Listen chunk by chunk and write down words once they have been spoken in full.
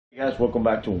Hey guys, welcome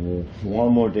back to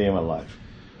one more day in my life.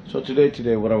 So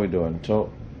today, what are we doing? So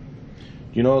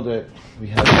you know that we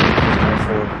have the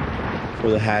manifold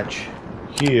for the hatch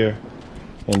here,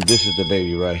 and this is the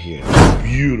baby right here.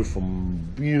 Beautiful,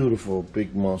 beautiful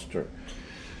big monster.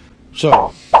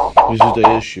 So this is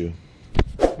the issue.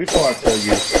 Before I tell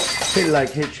you, hit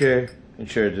like, hit share,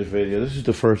 and share this video. This is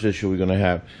the first issue we're gonna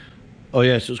have. Oh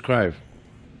yeah, subscribe.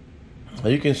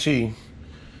 As you can see,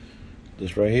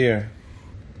 this right here.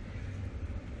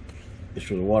 It's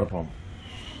for the water pump.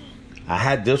 I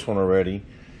had this one already,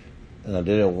 and I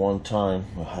did it one time.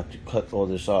 I had to cut all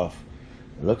this off.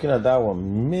 Looking at that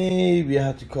one, maybe I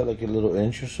had to cut like a little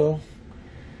inch or so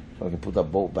I can put that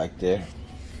bolt back there.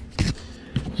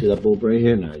 See that bolt right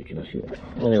here? Now you cannot see it.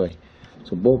 Anyway,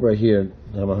 so bolt right here,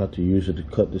 I'm gonna have to use it to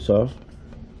cut this off.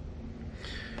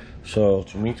 So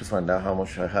for me to find out how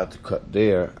much I had to cut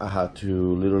there, I had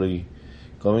to literally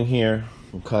go in here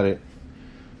and cut it.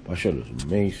 My shirt is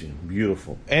amazing,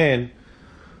 beautiful. And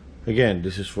again,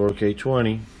 this is for a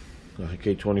K20, a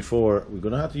K24. We're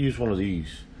gonna have to use one of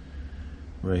these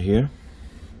right here.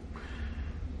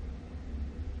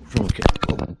 From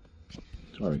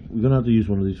sorry, we're gonna have to use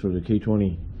one of these for the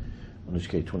K20 on this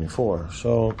K24.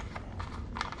 So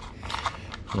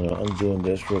I'm doing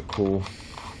this real cool.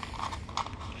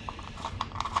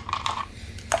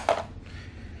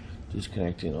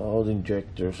 Disconnecting all the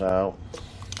injectors out.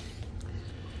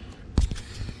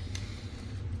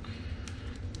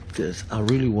 Because I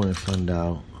really want to find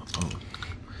out.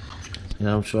 And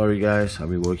I'm sorry guys, I've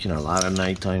been working a lot of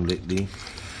nighttime lately.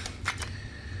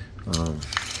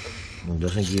 It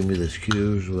doesn't give me the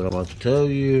excuse what I'm about to tell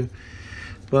you,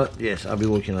 but yes, I've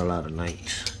been working a lot of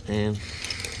nights. And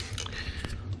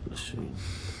let's see,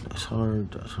 that's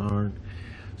hard.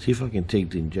 See if I can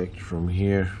take the injector from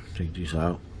here, take this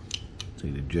out,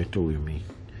 take the injector with me,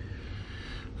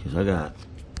 because I got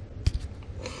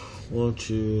 1,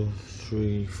 2,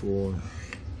 3, 4,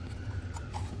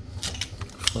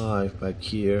 5 back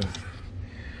here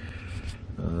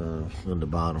on the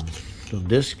bottom. So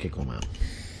this can come out.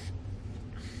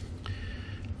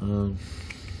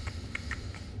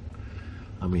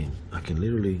 I mean, I can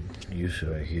literally use it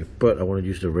right here, but I want to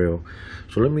use the rail.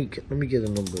 So let me get a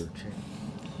number 10.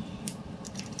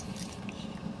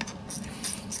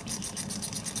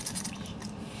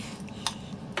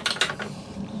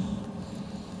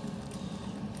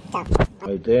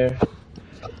 Right there.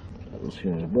 Let's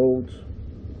hear the bolts.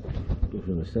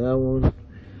 Different that one.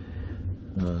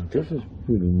 This is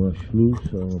pretty much loose,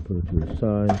 so I'm gonna put it to the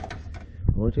side.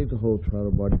 I want to take the whole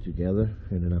throttle body together,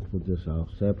 and then I put this out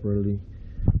separately.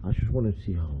 I just want to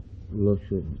see how it looks.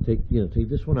 Take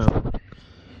this one out,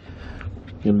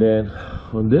 and then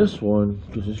on this one,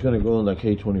 because it's gonna go on the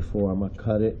K24, I'm gonna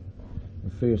cut it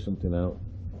and figure something out.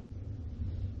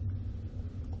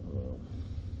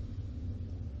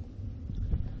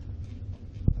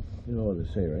 You know what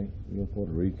they say, right? You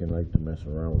Puerto Rican like to mess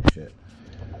around with shit.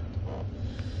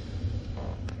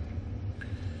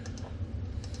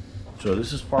 So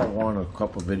this is part one of a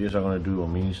couple of videos I'm gonna do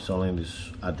on me installing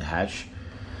this at the hatch.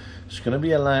 It's gonna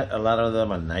be a lot of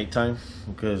them at nighttime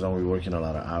because I'm working a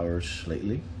lot of hours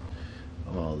lately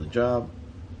on the job.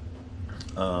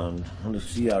 On the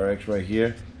CRX right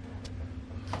here,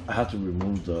 I have to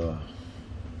remove the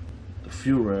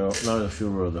fuel rail, not the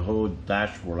fuel rail, the whole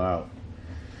dashboard out,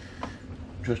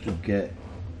 just to get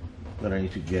what I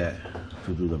need to get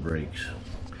to do the brakes.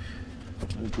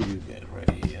 What do you get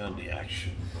right here on the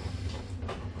action?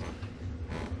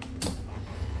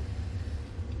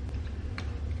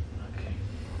 Okay.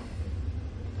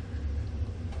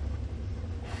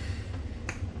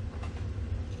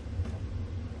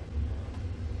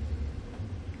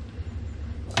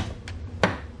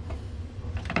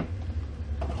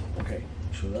 Okay,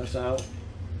 so that's out.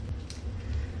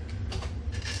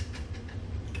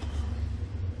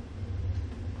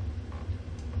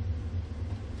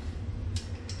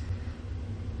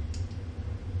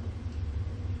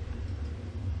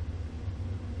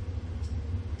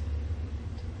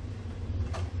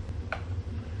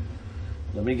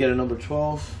 Let me get a number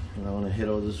 12, and I want to hit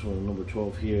all this one. Number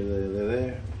 12 here,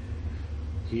 there,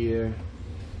 here,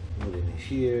 put it in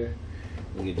here.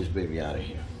 We'll get this baby out of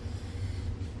here.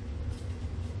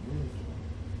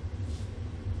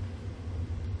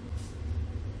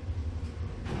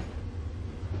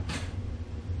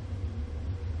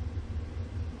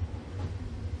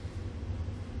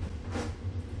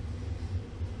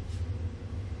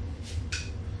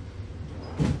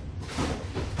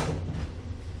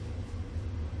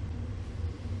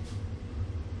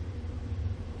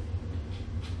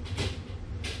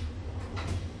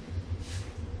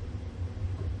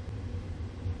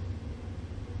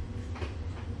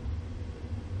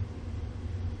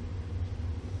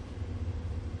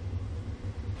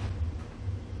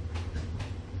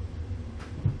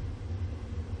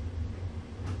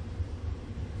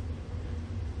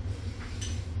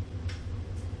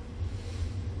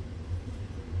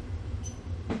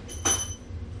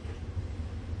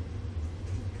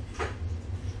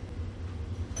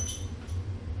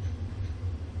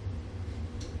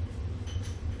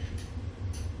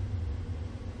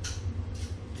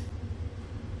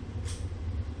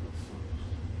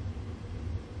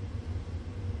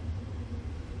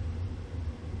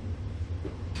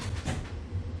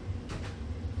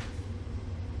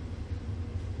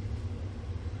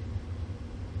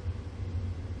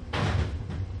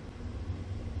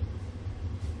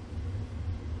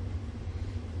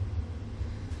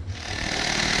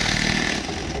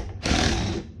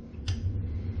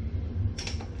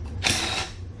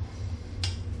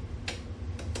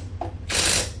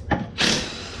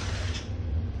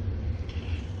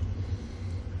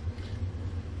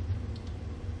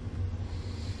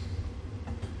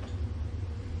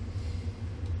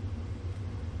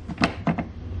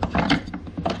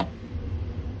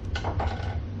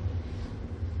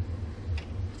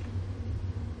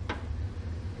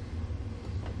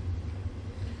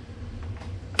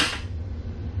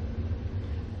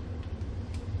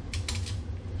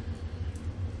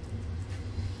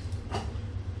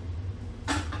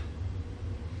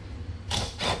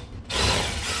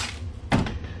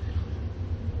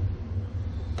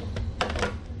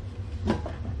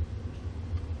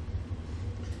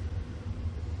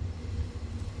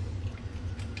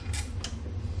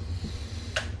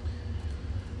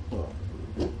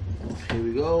 Here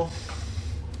we go.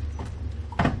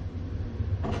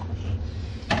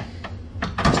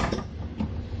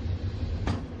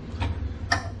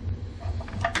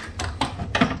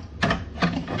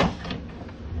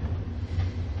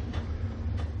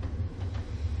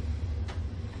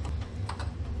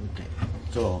 Okay,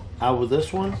 so out with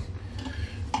this one.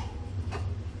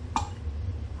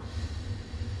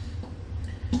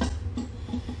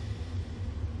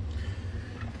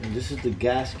 And this is the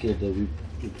gasket that we're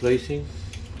replacing.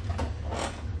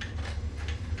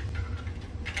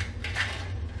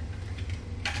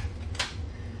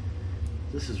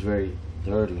 This is very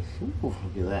dirty. Ooh,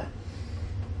 look at that.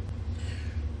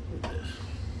 Look at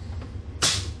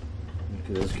this. Look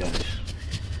at this, guys.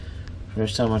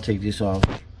 First time I take this off.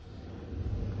 It's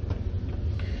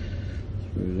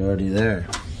very dirty there.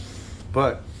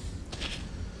 But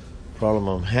problem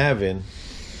I'm having,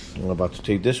 I'm about to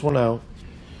take this one out,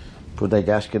 put that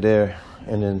gasket there,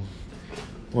 and then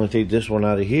I'm gonna take this one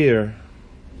out of here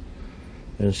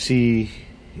and see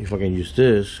if I can use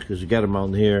this, because you got a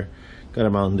mount here, got a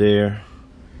mount there,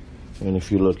 and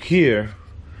if you look here,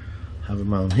 have a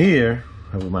mount here,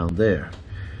 have a mount there.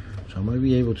 So I might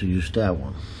be able to use that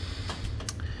one.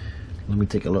 Let me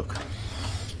take a look.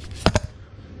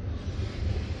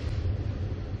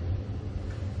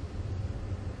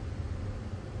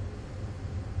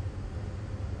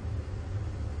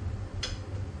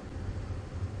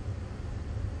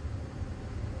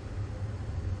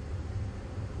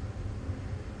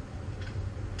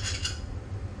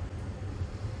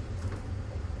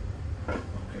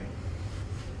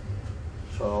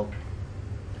 So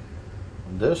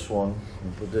on this one,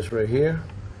 we'll put this right here,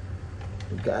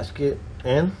 the gasket,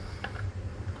 and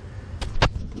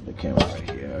put the camera right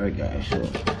here. All right, guys. So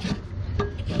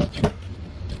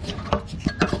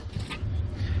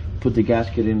put the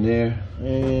gasket in there,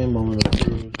 and moment of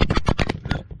truth.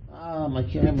 Ah, my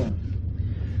camera.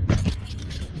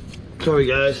 Sorry,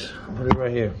 guys. Put it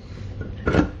right here.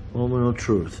 Moment of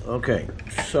truth. Okay,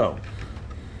 so,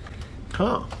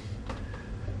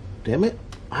 damn it.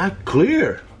 I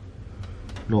clear.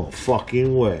 No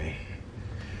fucking way.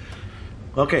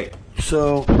 Okay,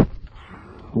 so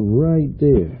right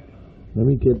there. Let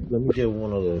me get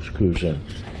one of those screws in.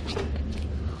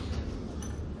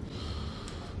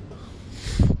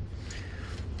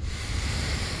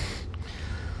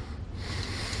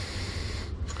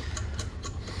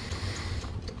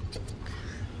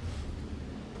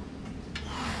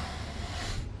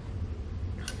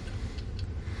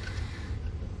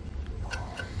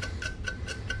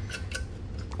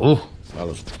 Oh, that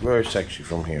was very sexy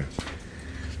from here.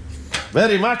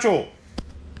 Very macho.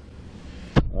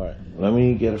 All right, let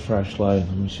me get a flashlight.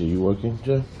 Let me see, you working,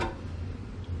 Jay?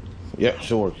 Yeah,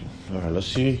 still working. All right, let's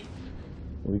see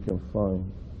what we can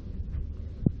find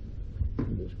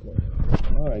in this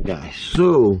corner. All right, guys,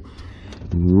 so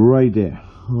right there.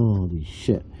 Holy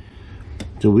shit.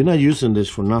 So we're not using this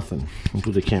for nothing. I'll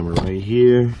put the camera right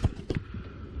here.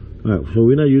 All right, so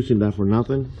we're not using that for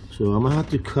nothing. So I'm gonna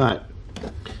have to cut.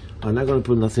 I'm not going to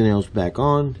put nothing else back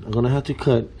on. I'm going to have to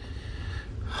cut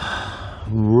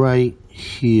right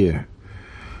here.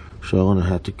 So I'm going to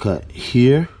have to cut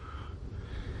here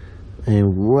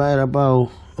and right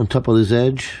about on top of this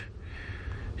edge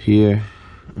here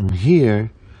and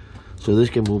here, so this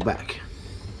can move back.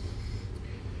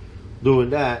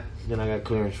 Doing that, then I got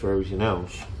clearance for everything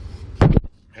else.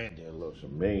 And that looks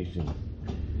amazing.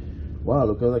 Wow,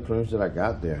 look at the clearance that I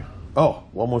got there. Oh,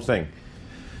 one more thing.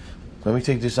 Let me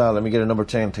take this out. Let me get a number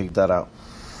 10 and take that out.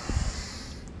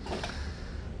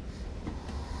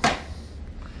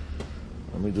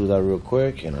 Let me do that real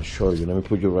quick and I'll show you. Let me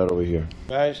put you right over here.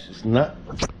 Guys, it's not.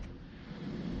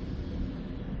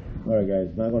 Alright guys,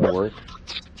 it's not gonna work.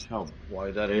 How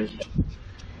wide that is.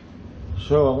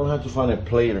 So I'm gonna have to find a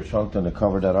plate or something to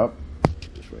cover that up.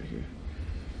 Just right here.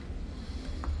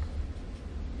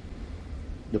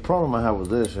 The problem I have with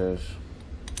this is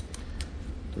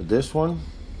that this one,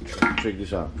 check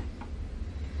this out.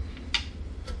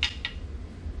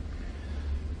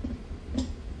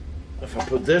 If I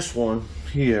put this one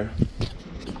here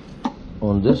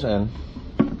on this end,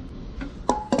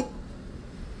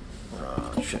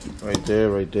 oh shit. Right there,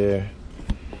 right there.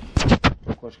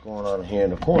 Look what's going on here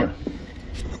in the corner.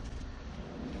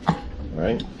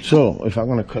 Right? So, if I'm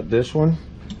going to cut this one,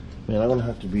 man, I'm going to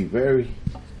have to be very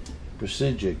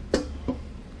precise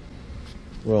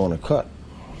where I want to cut.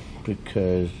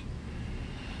 Because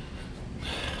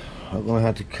I'm going to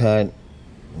have to cut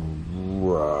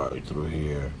right through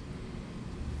here.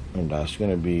 And that's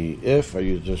going to be if I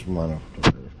use this manifold.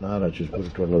 If not, I just put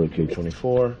it to another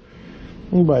K24.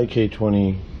 We'll buy a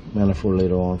K20 manifold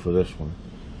later on for this one.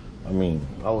 I mean,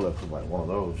 I would have to buy one of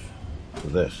those for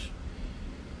this.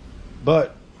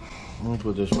 But I'm going to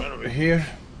put this right over here.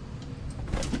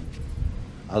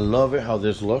 I love it how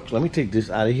this looks. Let me take this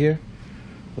out of here.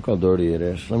 Look how dirty it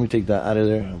is. Let me take that out of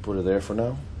there and put it there for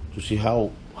now to see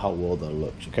how well that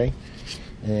looks, okay?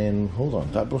 And hold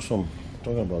on, that was some,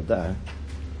 talking about that.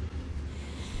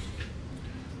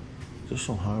 There's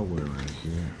some hardware right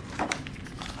here.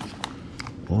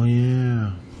 Oh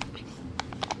yeah.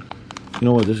 You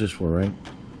know what this is for, right?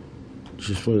 This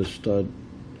is for the stud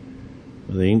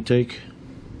of the intake,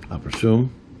 I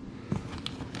presume.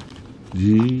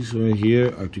 These right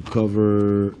here are to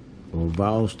cover a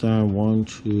valve stand 1,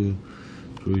 2,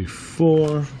 3,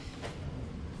 4.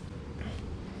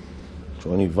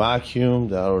 So any vacuum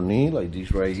that I don't need, like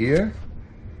these right here,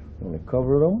 I'm gonna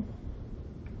cover them.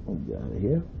 Get out of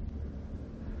here.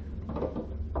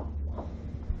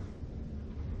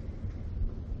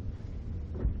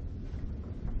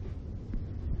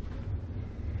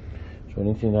 So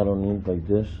anything I don't need like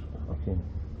this, okay.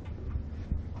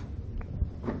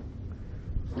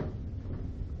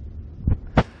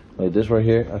 Like this right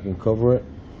here, I can cover it.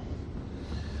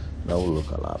 That will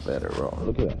look a lot better, bro.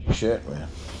 Look at that shit, man.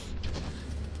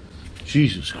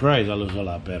 Jesus Christ, that looks a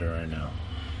lot better right now.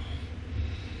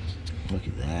 Look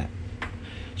at that.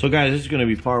 So guys, this is gonna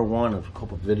be part 1 of a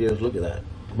couple of videos. Look at that.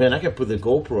 Man, I can put the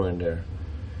GoPro in there.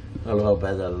 I don't know how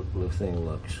bad that little thing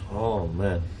looks. Oh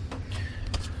man.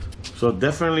 So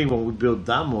definitely when we build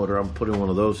that motor, I'm putting one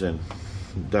of those in.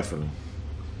 Definitely.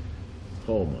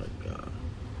 Oh my God.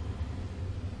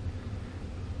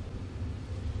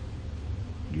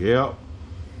 Yeah.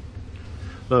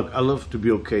 Look, I love to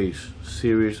build case.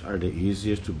 Series are the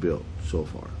easiest to build so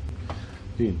far.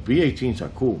 The B18s are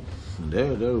cool.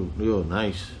 They're real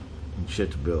nice and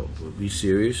shit to build. But B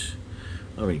series,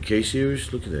 I mean K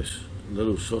series, look at this.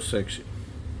 Little so sexy.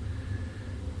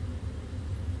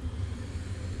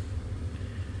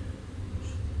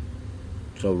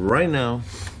 So right now,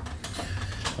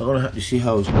 I'm gonna have to see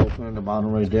how it's open in the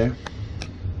bottom right there.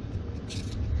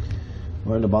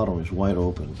 Right in the bottom is wide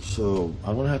open. So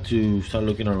I'm gonna have to start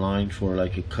looking online for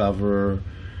like a cover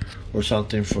or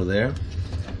something for there.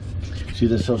 See,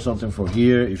 there's still something for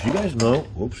here. If you guys know,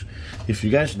 oops, if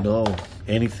you guys know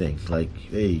anything, like,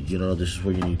 hey, you know, this is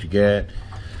what you need to get,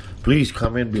 please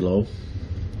comment below,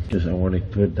 because I want to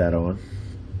put that on.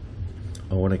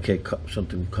 I want to get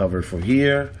something covered for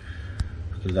here,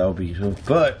 because that would be so.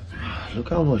 But look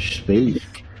how much space.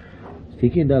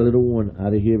 Taking that little one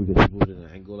out of here because we put it in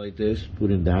an angle like this,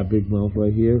 putting that big mouth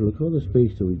right here. Look how the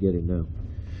space that we're getting now.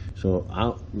 So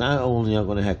not only I'm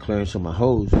gonna have clearance on my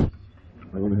hose, I'm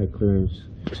gonna have clearance.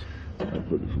 I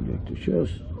put this injector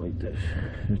just like this,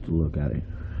 just to look at it.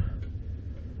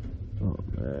 Oh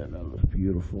man, that looks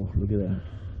beautiful. Look at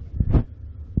that.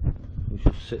 We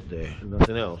should sit there,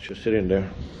 nothing else. Just sit in there.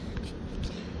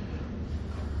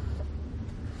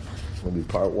 It'll be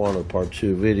part 1 or part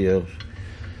 2 videos.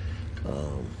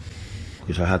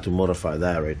 Because I had to modify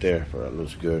that right there, but that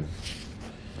looks good.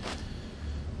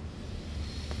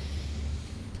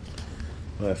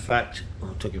 Matter of fact,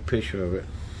 I'll take a picture of it.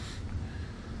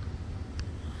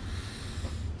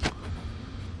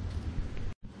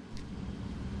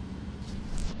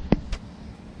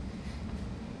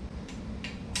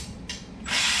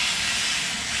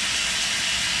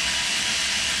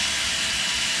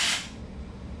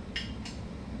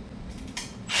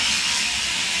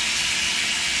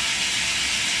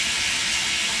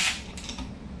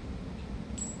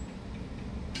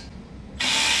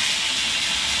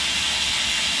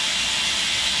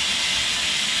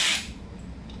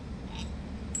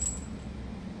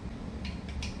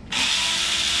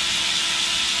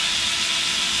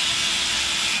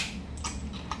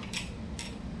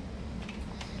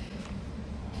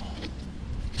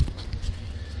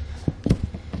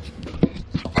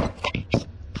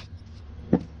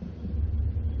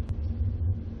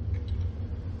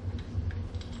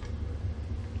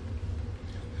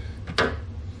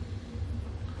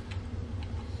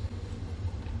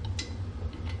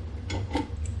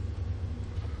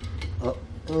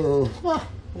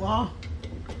 Wow.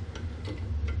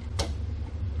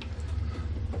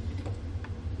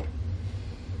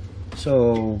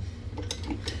 So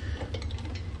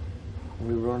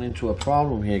we run into a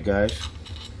problem here, guys.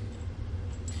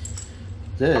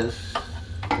 This,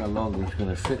 how long it's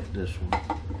gonna fit this one?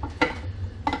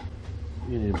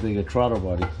 You need a bigger throttle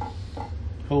body.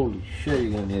 Holy shit,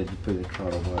 you're gonna need a bigger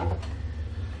throttle body.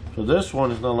 So this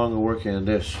one is no longer working on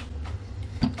this.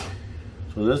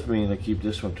 So this means I keep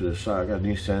this one to the side. I got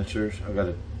new sensors. I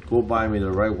gotta go buy me the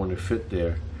right one to fit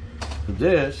there. So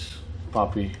this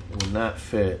puppy will not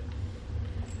fit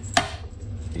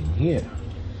in here.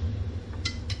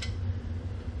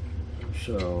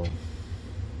 So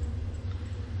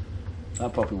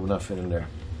that puppy will not fit in there.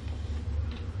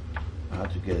 I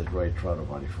have to get the right throttle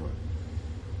body for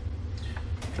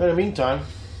it. In the meantime,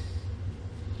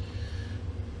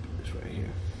 this right here.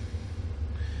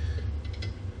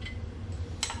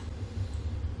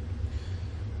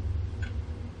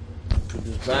 Put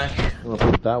this back. I'm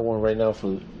gonna put that one right now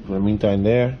for the meantime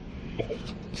there.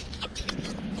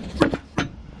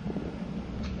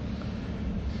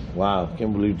 Wow,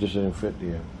 can't believe this didn't fit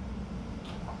here.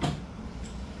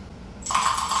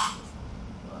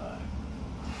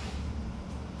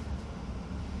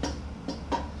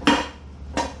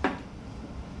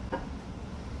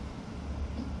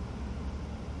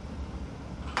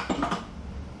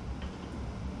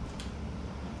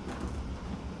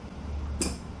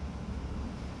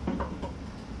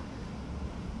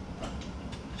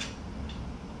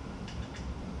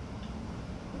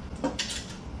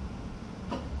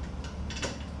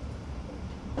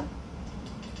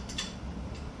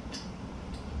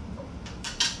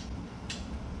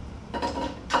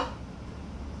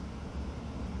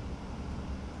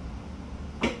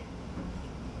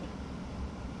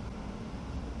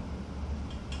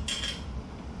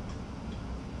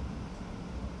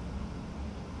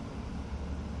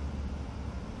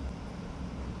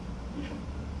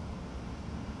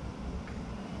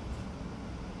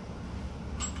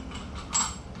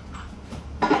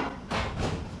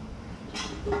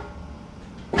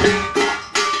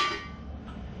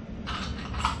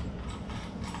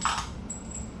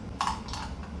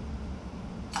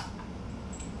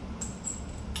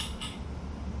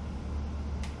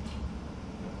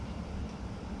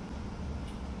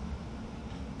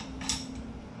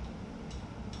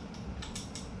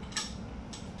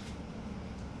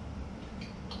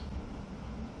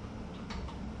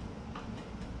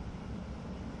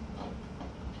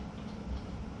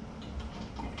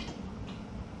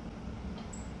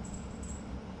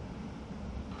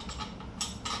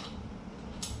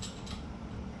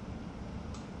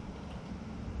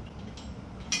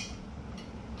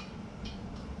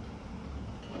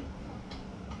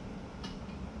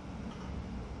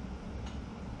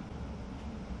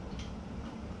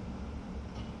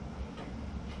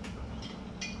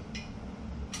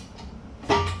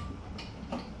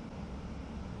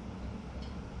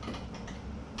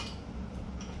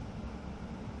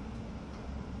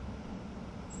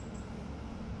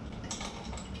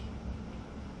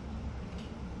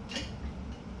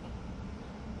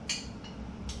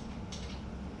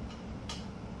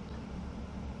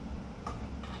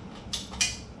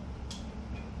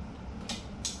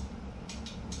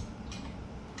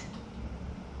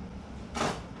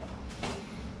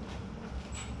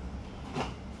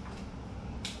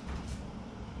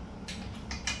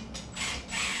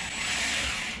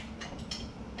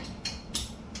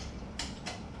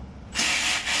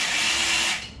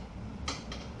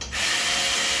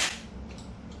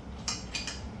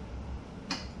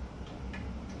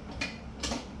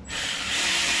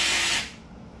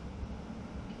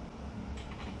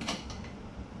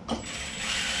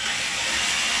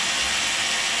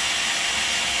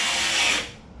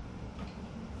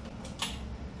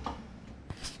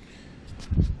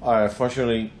 Alright,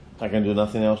 unfortunately, I can do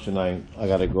nothing else tonight. I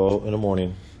gotta go in the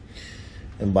morning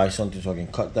and buy something so I can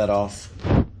cut that off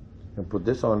and put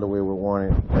this on the way we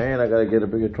want it. And I gotta get a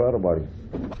bigger throttle body.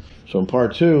 So in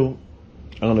part 2,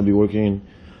 I'm gonna be working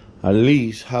at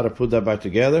least how to put that back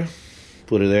together,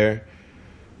 put it there,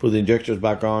 put the injectors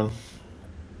back on.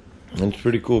 And it's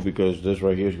pretty cool because this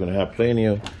right here is gonna have plenty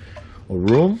of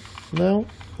room now.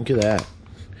 Look at that.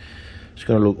 It's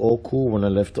gonna look all cool when I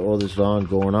left all this on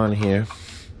going on here.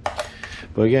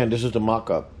 But again, this is the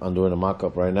mock-up. I'm doing a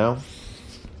mock-up right now.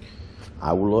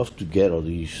 I would love to get all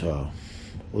these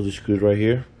screws right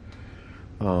here.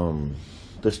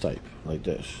 This type, like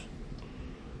this.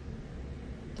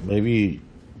 Maybe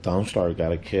Downstar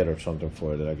got a kit or something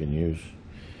for it that I can use.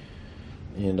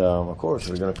 And of course,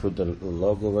 we're gonna put the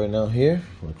logo right now here.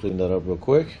 I'll clean that up real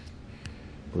quick.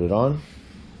 Put it on.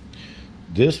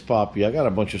 This puppy, I got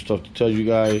a bunch of stuff to tell you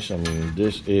guys. I mean,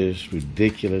 this is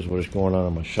ridiculous what is going on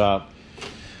in my shop.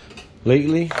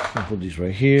 lately. I'll put these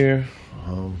right here.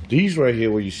 These right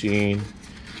here, what you're seeing,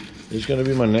 is going to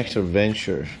be my next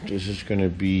adventure. This is going to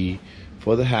be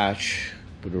for the hatch.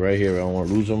 Put it right here. I don't want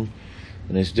to lose them.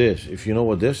 And it's this. If you know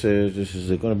what this is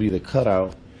going to be the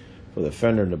cutout for the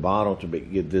fender in the bottom to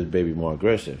get this baby more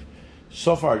aggressive.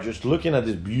 So far, just looking at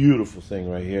this beautiful thing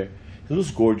right here, it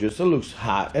looks gorgeous. It looks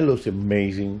hot. It looks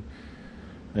amazing.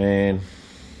 And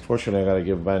fortunately, I got to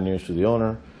give bad news to the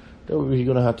owner. That way he's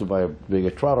going to have to buy a bigger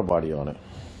throttle body on it.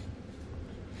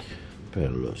 But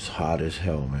it looks hot as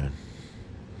hell, man.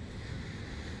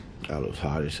 That looks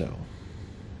hot as hell.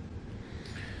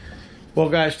 Well,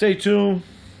 guys, stay tuned.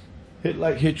 Hit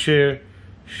like, hit share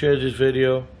this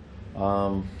video.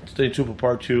 Stay tuned for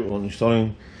part 2 on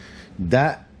installing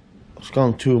that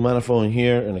skunk2 manifold in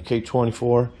here and a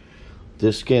k24.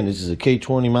 This is a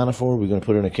k20 manifold. We're going to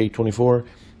put it in a k24.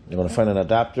 You're going to find an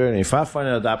adapter, and if I find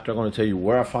an adapter, I'm going to tell you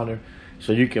where I found it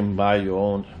so you can buy your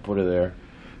own and put it there.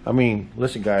 I mean,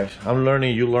 listen, guys, I'm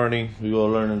learning, you're learning, we all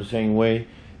learn in the same way.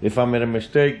 If I made a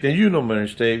mistake, then you know my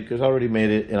mistake, because I already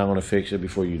made it and I'm going to fix it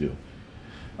before you do.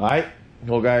 Alright,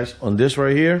 well, guys, on this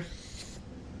right here,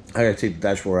 I got to take the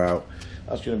dashboard out.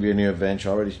 That's going to be a new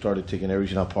adventure. I already started taking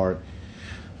everything apart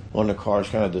on the car. It's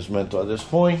kind of dismantled at this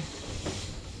point.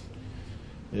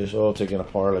 It's all taken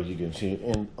apart, like you can see.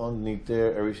 And underneath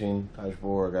there, everything,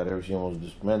 dashboard, I got everything almost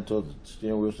dismantled. The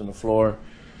steering wheel's on the floor.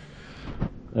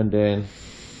 And then,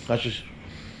 that's just,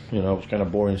 you know, it's kind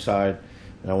of boring inside.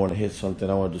 And I want to hit something.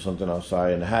 I want to do something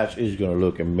outside. And the hatch is going to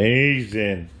look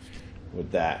amazing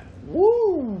with that.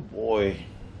 Woo, boy.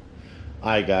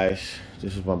 Alright, guys.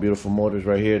 This is my beautiful motors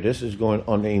right here. This is going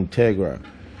on the Integra.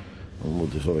 I'll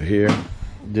move this over here.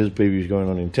 This baby is going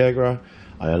on Integra.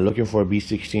 I am looking for a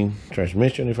B16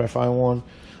 transmission if I find one.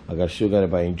 Still got to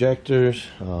buy injectors.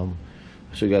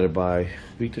 Still got to buy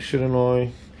Victor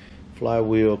solenoid,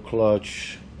 flywheel,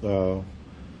 clutch. What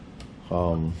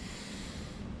am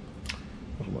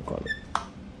I call it?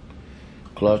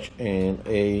 Clutch and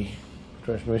a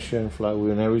transmission,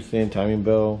 flywheel, and everything. Timing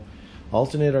belt,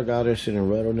 alternator. Got it sitting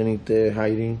right underneath there,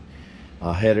 hiding.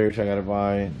 Headers I got to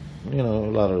buy. You know,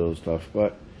 a lot of those stuff,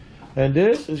 but. And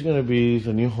this is going to be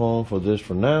the new home for this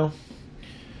for now.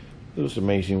 It was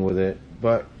amazing with it.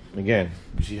 But, again,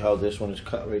 you see how this one is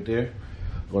cut right there?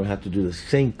 I'm going to have to do the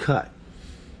same cut.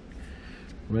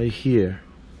 Right here.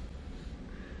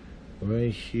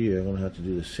 Right here. I'm going to have to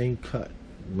do the same cut.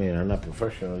 Man, I'm not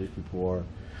professional. These people are.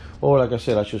 Or, like I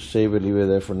said, I should save it. Leave it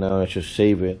there for now. I should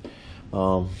save it.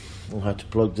 I'll have to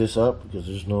plug this up because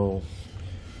there's no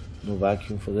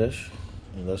vacuum for this.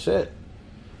 And that's it.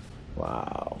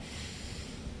 Wow.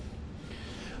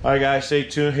 Alright, guys, stay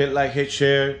tuned. Hit like, hit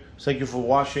share. Thank you for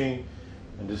watching.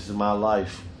 And this is my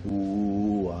life.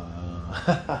 Ooh,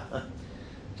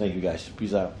 Thank you, guys.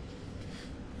 Peace out.